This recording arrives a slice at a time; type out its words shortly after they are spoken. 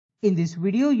In this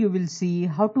video, you will see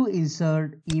how to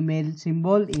insert email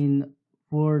symbol in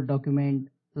Word document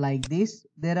like this.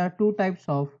 There are two types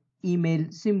of email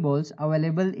symbols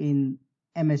available in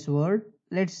MS Word.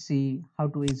 Let's see how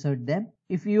to insert them.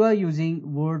 If you are using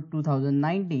Word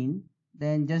 2019,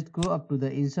 then just go up to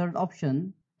the insert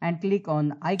option and click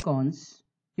on icons.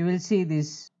 You will see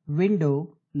this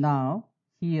window. Now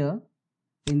here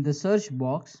in the search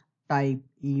box, type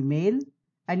email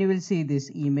and you will see this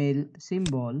email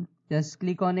symbol. Just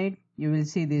click on it. You will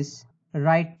see this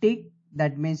right tick,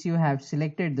 that means you have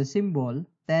selected the symbol.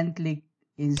 Then click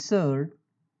insert,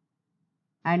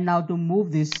 and now to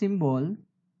move this symbol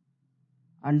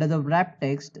under the wrap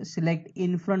text, select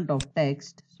in front of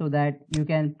text so that you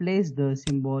can place the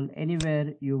symbol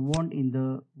anywhere you want in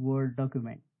the Word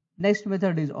document. Next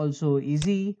method is also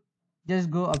easy.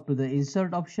 Just go up to the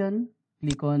insert option,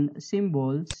 click on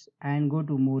symbols and go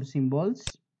to more symbols.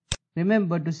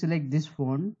 Remember to select this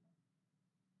font,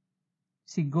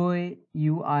 Segoe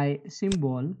UI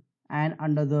symbol, and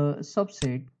under the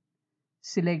subset,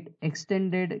 select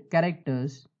extended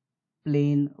characters,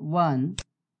 plain 1.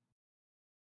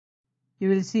 You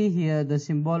will see here the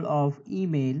symbol of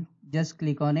email. Just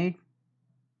click on it.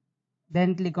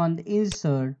 Then click on the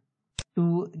insert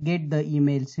to get the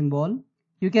email symbol.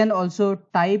 You can also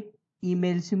type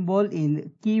email symbol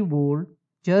in keyboard.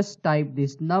 Just type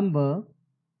this number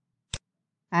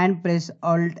and press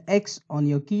Alt X on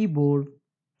your keyboard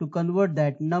to convert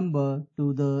that number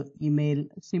to the email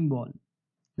symbol.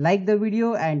 Like the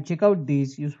video and check out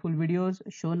these useful videos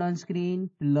shown on screen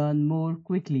to learn more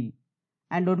quickly.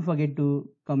 And don't forget to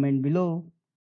comment below.